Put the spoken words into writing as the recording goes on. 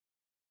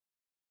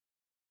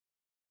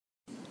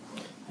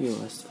You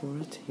asked for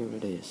it, here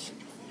it is.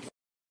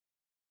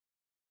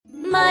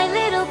 My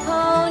little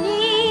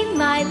pony,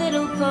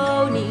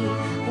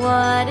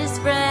 what is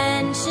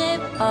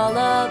friendship all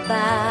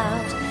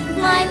about?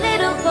 My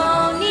little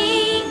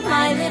pony,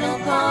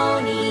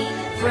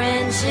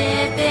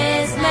 friendship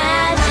is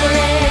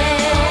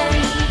magic.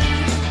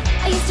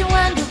 I used to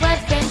wonder what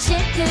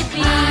friendship could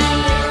be,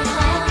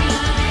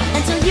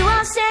 until you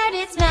all shared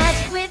its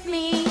magic with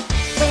me.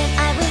 When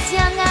I was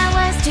young, I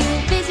was too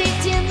busy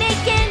to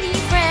make any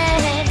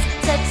friends.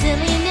 Such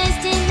silliness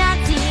did not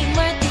seem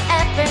worth the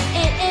effort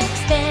it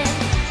expends.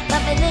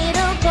 But my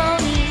little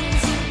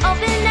ponies, you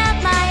opened up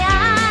my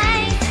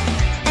eyes,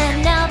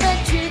 and now the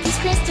truth is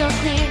crystal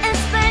clear and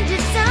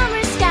splendid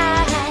summer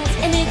skies.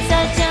 And it's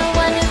such a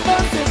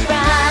wonderful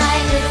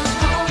surprise. Little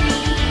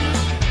pony,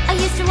 I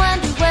used to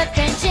wonder what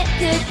friendship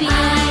could be,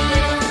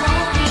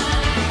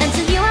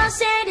 until you all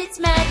shared its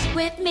magic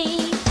with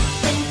me.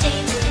 When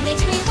danger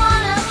makes me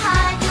wanna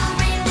hide, your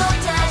rainbow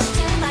dash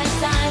to my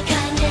side.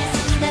 Kindness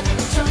never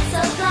the choice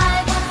of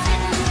life. Once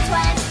bitten,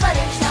 twice but I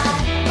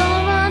tried. For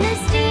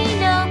honesty,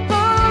 no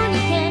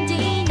pony can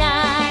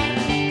deny.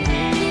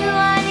 You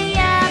are the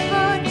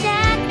apple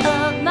jack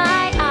of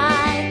my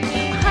eye, a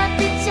heart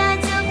that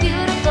shines so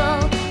beautiful,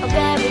 a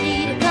rarity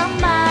to come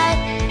by.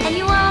 And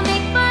you all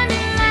make fun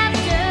and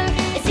laughter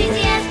as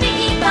easy as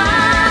speaking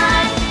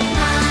by.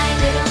 My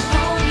little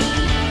pony,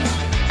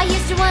 I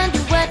used to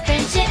wonder what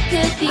friendship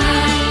could be,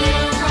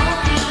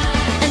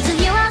 until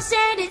you all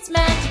shared its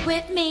magic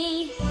with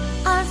me.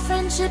 Our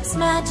friendship's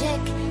magic,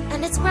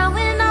 and it's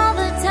growing all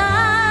the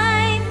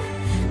time.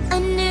 A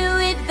new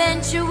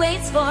adventure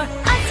waits for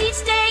us,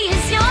 each day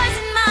is yours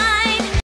and